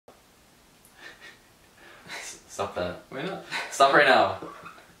Stop that. Why not? Stop right now.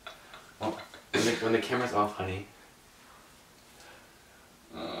 Well, when the camera's off, honey.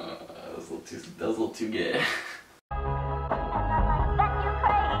 That was a little too gay.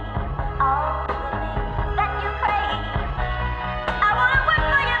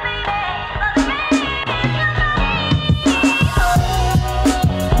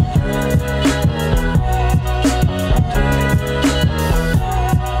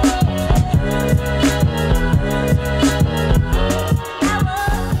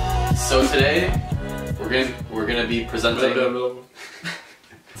 So today we're gonna be presenting.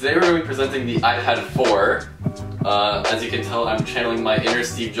 Today we're gonna be presenting the iPad 4. As you can tell, I'm channeling my inner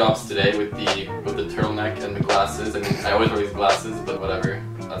Steve Jobs today with the turtleneck and the glasses. And I always wear these glasses, but whatever.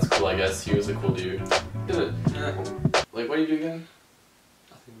 That's cool, I guess. He was a cool dude. Good. Yeah. Like, what do you do again?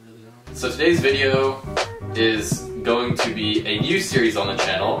 Nothing really. No. So today's video is going to be a new series on the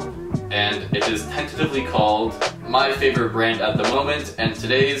channel, and it is tentatively called My Favorite Brand at the Moment, and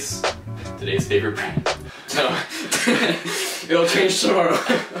today's favorite brand. No. It'll change tomorrow.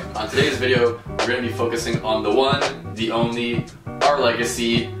 On today's video, we're going to be focusing on the one, the only, our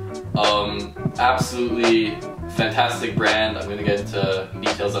legacy. Absolutely fantastic brand. I'm going to get into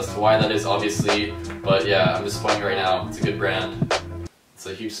details as to why that is, obviously, but yeah, I'm just spoiling right now. It's a good brand. It's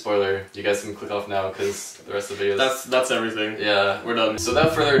a huge spoiler. You guys can click off now because the rest of the video is... That's everything. Yeah, we're done. So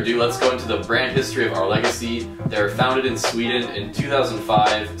without further ado, let's go into the brand history of our legacy. They were founded in Sweden in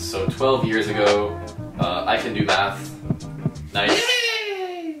 2005, so 12 years ago. I can do math. Nice.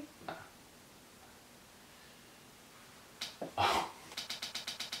 Yay!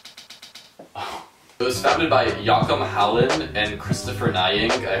 It was founded by Joachim Hallen and Christopher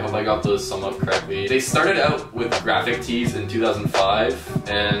Nying. I hope I got those somewhat correctly. They started out with graphic tees in 2005,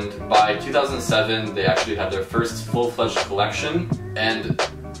 and by 2007 they actually had their first full-fledged collection, and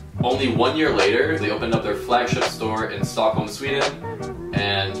only 1 year later they opened up their flagship store in Stockholm, Sweden,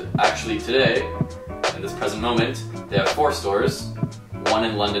 and actually today, in this present moment, they have 4 stores, 1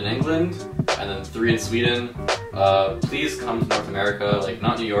 in London, England, and then 3 in Sweden. Please come to North America, like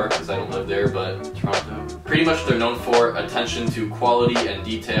not New York because I don't live there, but Toronto. Pretty much they're known for attention to quality and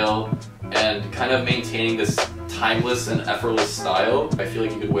detail and kind of maintaining this timeless and effortless style. I feel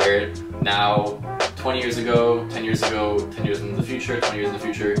like you could wear it now, 20 years ago, 10 years ago, 10 years in the future, 20 years in the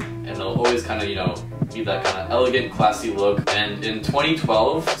future, and it'll always kind of, you know, be that kind of elegant, classy look. And in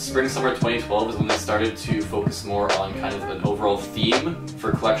 2012, spring-summer 2012 is when they started to focus more on kind of an overall theme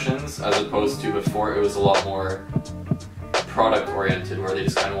for collections, as opposed to before it was a lot more product-oriented, where they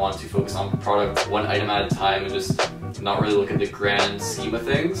just kind of wanted to focus on product one item at a time and just not really look at the grand scheme of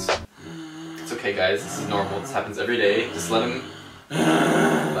things. It's okay, guys. This is normal. This happens every day. Just let him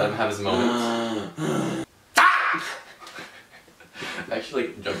have his moment. I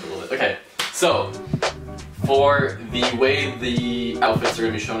actually jumped a little bit. Okay. So, for the way the outfits are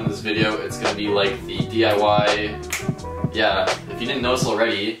going to be shown in this video, it's going to be like the DIY. Yeah, if you didn't notice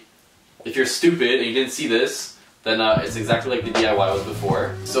already, if you're stupid and you didn't see this, then it's exactly like the DIY was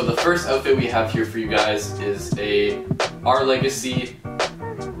before. So the first outfit we have here for you guys is our legacy. I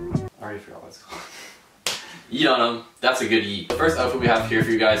already forgot what it's called. Eat on them. That's a good eat. The first outfit we have here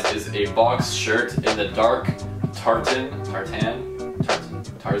for you guys is a box shirt in the dark Tarzan.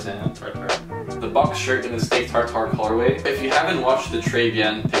 The box shirt in the steak tartare colorway. If you haven't watched the Très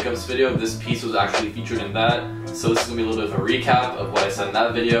Bien pickups video, this piece was actually featured in that. So this is gonna be a little bit of a recap of what I said in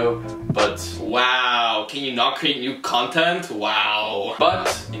that video. But wow, can you not create new content? Wow. But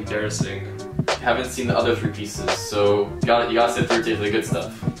embarrassing. You haven't seen the other 3 pieces, so you gotta sit through to the good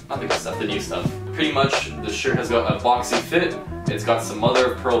stuff. Not the good stuff, the new stuff. Pretty much, the shirt has got a boxy fit. It's got some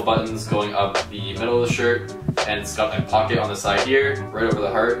mother of pearl buttons going up the middle of the shirt, and it's got a pocket on the side here, right over the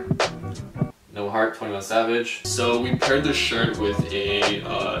heart. No heart, 21 Savage. So we paired this shirt with a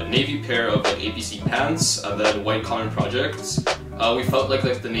navy pair of like ABC pants and then white Common Projects. We felt like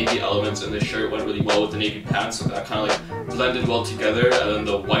the navy elements in this shirt went really well with the navy pants, so that kind of like blended well together, and then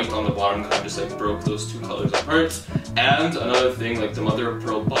the white on the bottom kind of just like broke those 2 colors apart. And another thing, like the mother of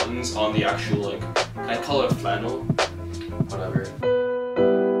pearl buttons on the actual like, I call it flannel. Whatever.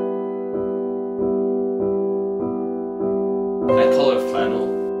 I call it flannel.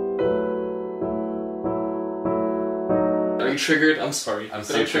 Are you triggered? I'm sorry. I'm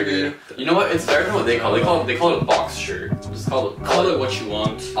so triggered. You know what? It's better than what they call it. They call it a box shirt. Just call it what you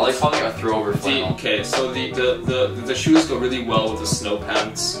want. I like calling it a throwover flannel. Okay, so the shoes go really well with the snow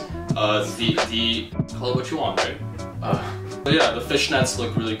pants. Call it what you want, right? But yeah, the fishnets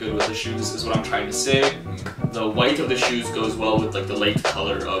look really good with the shoes, is what I'm trying to say. The white of the shoes goes well with like the light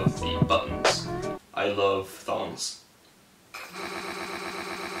color of the buttons. I love thongs.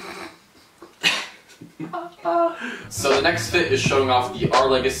 So the next fit is showing off the Our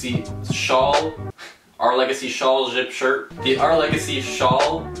Legacy shawl. Our Legacy shawl zip shirt. The Our Legacy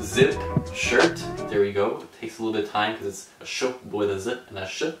shawl zip shirt. There we go. It takes a little bit of time because it's a sh with a zip and a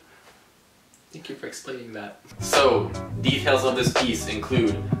sh. Thank you for explaining that. So, details of this piece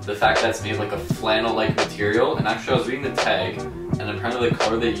include the fact that it's made like a flannel-like material, and actually I was reading the tag, and apparently the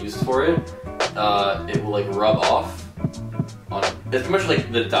color they used for it, it will like rub off on, it's pretty much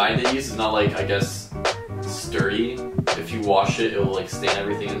like the dye they use is not like, I guess, sturdy. If you wash it, it will like stain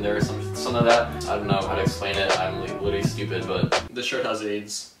everything in there or something like that. I don't know how to explain it, I'm like literally stupid, but... The shirt has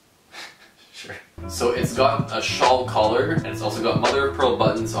AIDS. Sure. So it's got a shawl collar, and it's also got mother of pearl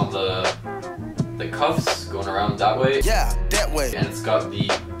buttons on the cuffs going around that way. Yeah, that way. And it's got the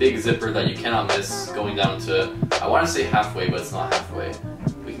big zipper that you cannot miss going down to, I want to say halfway, but it's not halfway.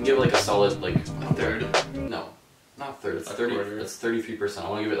 We can give it like a solid like A third? No, not a third. It's A 30. quarter. It's 33%. I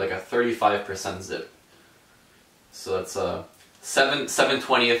want to give it like a 35% zip. So that's a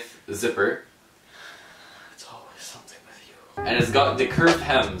 7/20th zipper. It's always something with you. And it's got the curved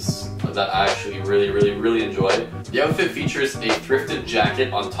hems that I actually really enjoy. The outfit features a thrifted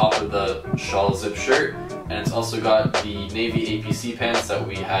jacket on top of the shawl zip shirt, and it's also got the navy APC pants that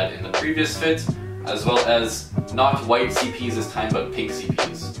we had in the previous fit, as well as not white CPs this time, but pink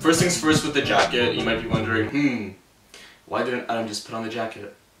CPs. First things first with the jacket, you might be wondering, why didn't Adam just put on the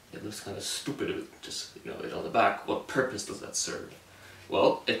jacket? It looks kind of stupid with just, you know, it on the back. What purpose does that serve?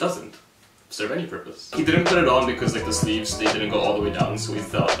 Well, it doesn't serve any purpose. He didn't put it on because like the sleeves, they didn't go all the way down, so we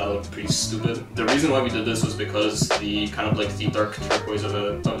thought that looked pretty stupid. The reason why we did this was because the kind of like the dark turquoise of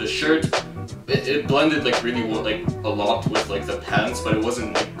the shirt, it blended like really well, like a lot with like the pants, but it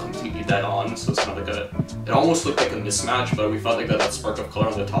wasn't like completely dead on, so it's kind of like it almost looked like a mismatch, but we felt like that spark of color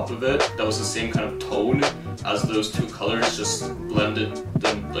on the top of it, that was the same kind of tone as those two colors, just blended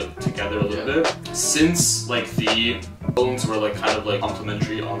them like together a little bit. Since like the bones were like kind of like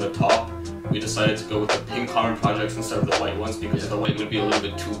complementary on the top, we decided to go with the pink common projects instead of the white ones because the white would be a little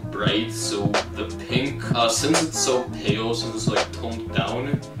bit too bright. So the pink, since it's so pale, since it's like toned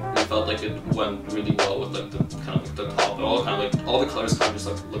down, we felt like it went really well with like the kind of like the top. It all kind of like all the colors kind of just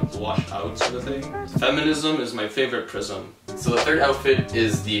like looked washed out sort of thing. Feminism is my favorite prism. So the third outfit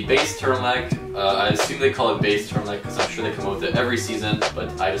is the base turtleneck. I assume they call it base turtleneck because I'm sure they come out with it every season, but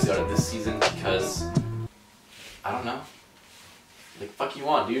I just got it this season because I don't know. Like fuck you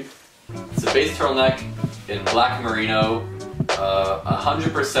want, dude. It's a base turtleneck in black merino,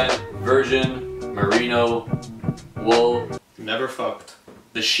 100% virgin merino wool. Never fucked.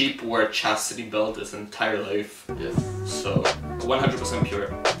 The sheep wore a chastity belt its entire life. Yes. So 100% pure.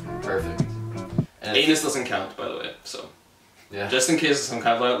 Perfect. And Anus doesn't count, by the way. So yeah. just in case of some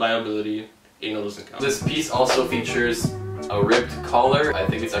kind of liability, anal doesn't count. This piece also features a ribbed collar. I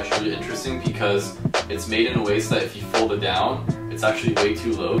think it's actually really interesting because it's made in a way so that if you fold it down, it's actually way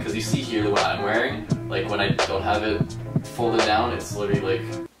too low. Because you see here the one I'm wearing, like when I don't have it folded down, it's literally like,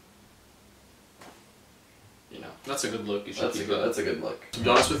 you know. That's a good look. You should keep it. That's a good look. To be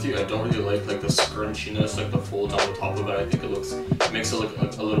honest with you, I don't really like the scrunchiness, like the folds on the top of it. I think it makes it look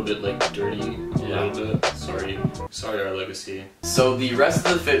a little bit like dirty, a little bit. Sorry, Our Legacy. So the rest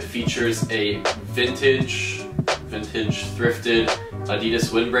of the fit features a vintage thrifted Adidas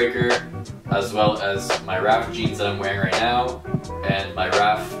windbreaker, as well as my Raf jeans that I'm wearing right now, and my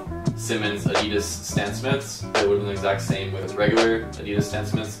Raf Simmons Adidas Stan Smiths. They would have been the exact same with regular Adidas Stan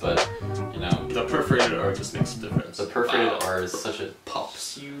Smiths, but you know. The perforated R just makes a difference. The perforated R is such a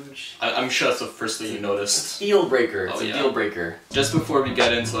pops. Huge. I'm sure that's the first thing you noticed. Deal breaker. It's a deal breaker. Just before we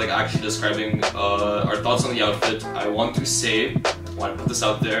get into like actually describing our thoughts on the outfit, I want to put this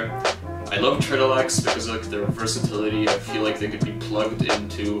out there. I love turtlenecks because of like, their versatility. I feel like they could be plugged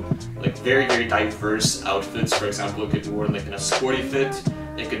into like very diverse outfits. For example, it could be worn like in a sporty fit.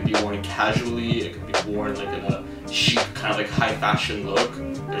 It could be worn casually. It could be worn like in a chic kind of like high fashion look.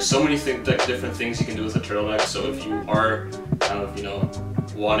 There's so many different things you can do with a turtleneck. So if you are kind of, you know,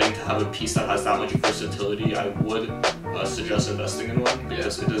 wanting to have a piece that has that much versatility, I would suggest investing in one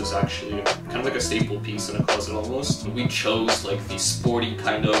because it is actually kind of like a staple piece in a closet almost. We chose like the sporty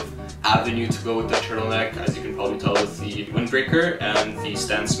kind of avenue to go with the turtleneck, as you can probably tell with the windbreaker and the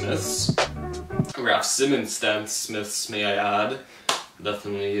Stan Smiths. Raf Simmons Stan Smiths, may I add.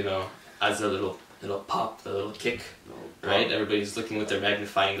 Definitely, you know, adds a little pop, a little kick. Right? Everybody's looking with their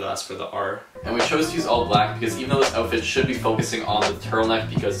magnifying glass for the R. And we chose to use all black because even though this outfit should be focusing on the turtleneck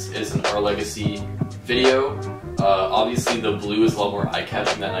because it is an Our Legacy video, obviously the blue is a lot more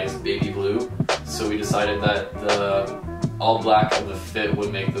eye-catching, that nice baby blue. So we decided that the all black of the fit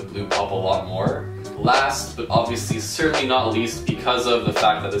would make the blue pop a lot more. last, but obviously certainly not least because of the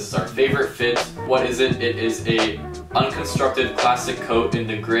fact that this is our favorite fit. What is it? It is a unconstructed classic coat in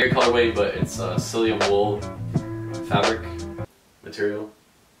the gray colorway, but it's a psyllium wool fabric material.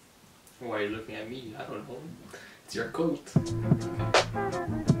 Why are you looking at me? I don't know. It's your coat.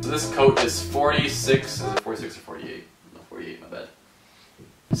 So this coat is 46, is it 46 or 48? No, 48, my bad.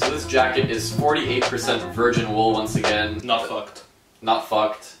 So this jacket is 48% virgin wool once again. Not fucked. Not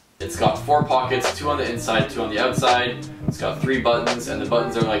fucked. It's got 4 pockets, 2 on the inside, 2 on the outside. It's got 3 buttons, and the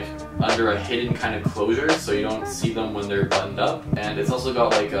buttons are like under a hidden kind of closure, so you don't see them when they're buttoned up. And it's also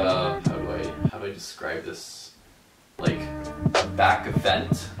got like a, how do I describe this? Like a back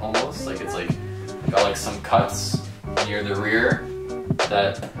vent almost. Like it's like got like some cuts near the rear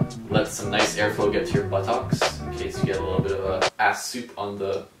that lets some nice airflow get to your buttocks in case you get a little bit of a ass soup on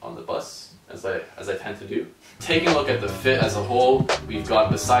the bus, as I tend to do. Taking a look at the fit as a whole, we've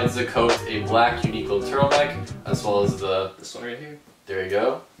got besides the coat a black Uniqlo turtleneck, as well as this one right here. There you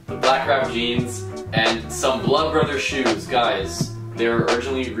go. The black wrap jeans and some Blood Brothers shoes, guys. They were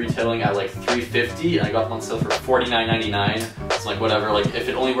originally retailing at like $350, and I got them on sale for $49.99. It's like whatever. Like if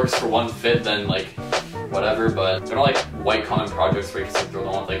it only works for one fit, then like whatever. But they're not like white common projects where you can just throw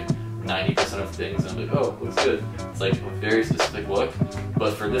them on like 90% of things and I'm like, oh, looks good. It's like a very specific look.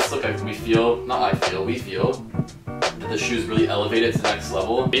 But for this look, we feel that the shoes really elevate it to the next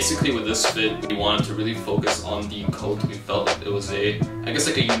level. Basically with this fit, we wanted to really focus on the coat. We felt like it was I guess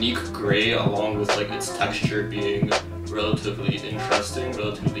like a unique gray along with like its texture being relatively interesting,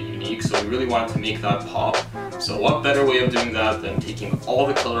 relatively unique. So we really wanted to make that pop. So what better way of doing that than taking all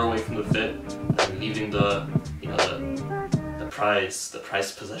the color away from the fit and leaving the, you know, the prize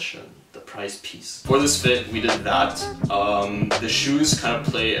possession, the prize piece. For this fit, we did that. The shoes kind of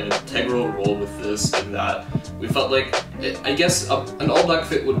play an integral role with this in that we felt like, I guess an all black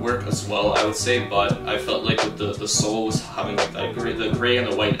fit would work as well, I would say, but I felt like with the soles having like that the gray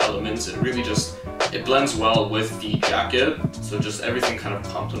and the white elements, it really just, it blends well with the jacket. So just everything kind of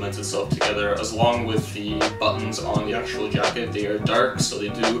complements itself together, as long with the buttons on the actual jacket. They are dark, so they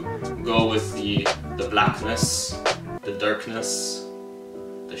do go with the blackness, the darkness,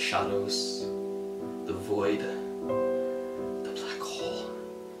 the shadows, the void, the black hole,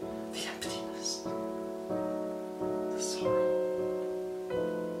 the emptiness, the sorrow.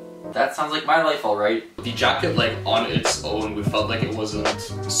 That sounds like my life, alright. The jacket, like on its own, we felt like it wasn't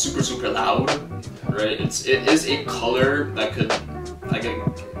super loud, right? It is a color that could,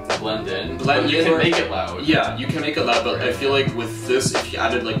 blend in. You can make it loud. Yeah, you can make it loud, but I feel like with this, if you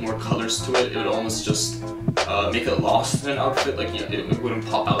added like more colors to it, it would almost just make it lost in an outfit, like, you know, it wouldn't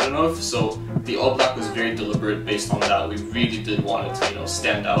pop out enough. So the all black was very deliberate based on that. We really did want it to, you know,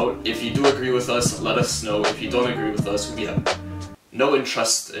 stand out. If you do agree with us, let us know. If you don't agree with us, we have no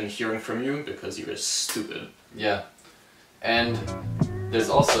interest in hearing from you because you're stupid. Yeah. And there's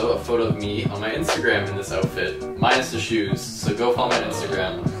also a photo of me on my Instagram in this outfit, minus the shoes, so go follow my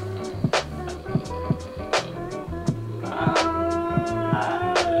Instagram.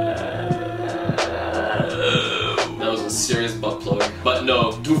 Serious butt plug. But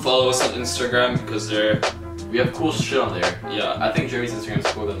no, do follow us on Instagram because we have cool shit on there. Yeah. I think Jeremy's Instagram is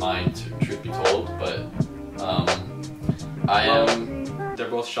cooler than mine, truth be told, but they're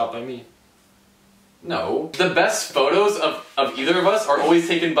both shot by me. No. The best photos of either of us are always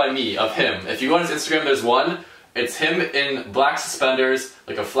taken by me, of him. If you go on his Instagram, there's one. It's him in black suspenders,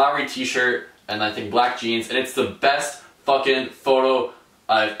 like a flowery t-shirt, and I think black jeans, and it's the best fucking photo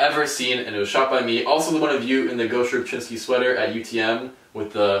I've ever seen, and it was shot by me. Also the one of you in the Ghost Rubchinsky sweater at UTM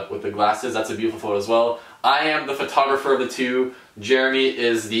with the glasses. That's a beautiful photo as well. I am the photographer of the two. Jeremy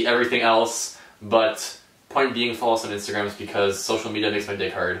is the everything else, but point being, follow us on Instagram is because social media makes my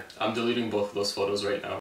dick hard. I'm deleting both of those photos right now.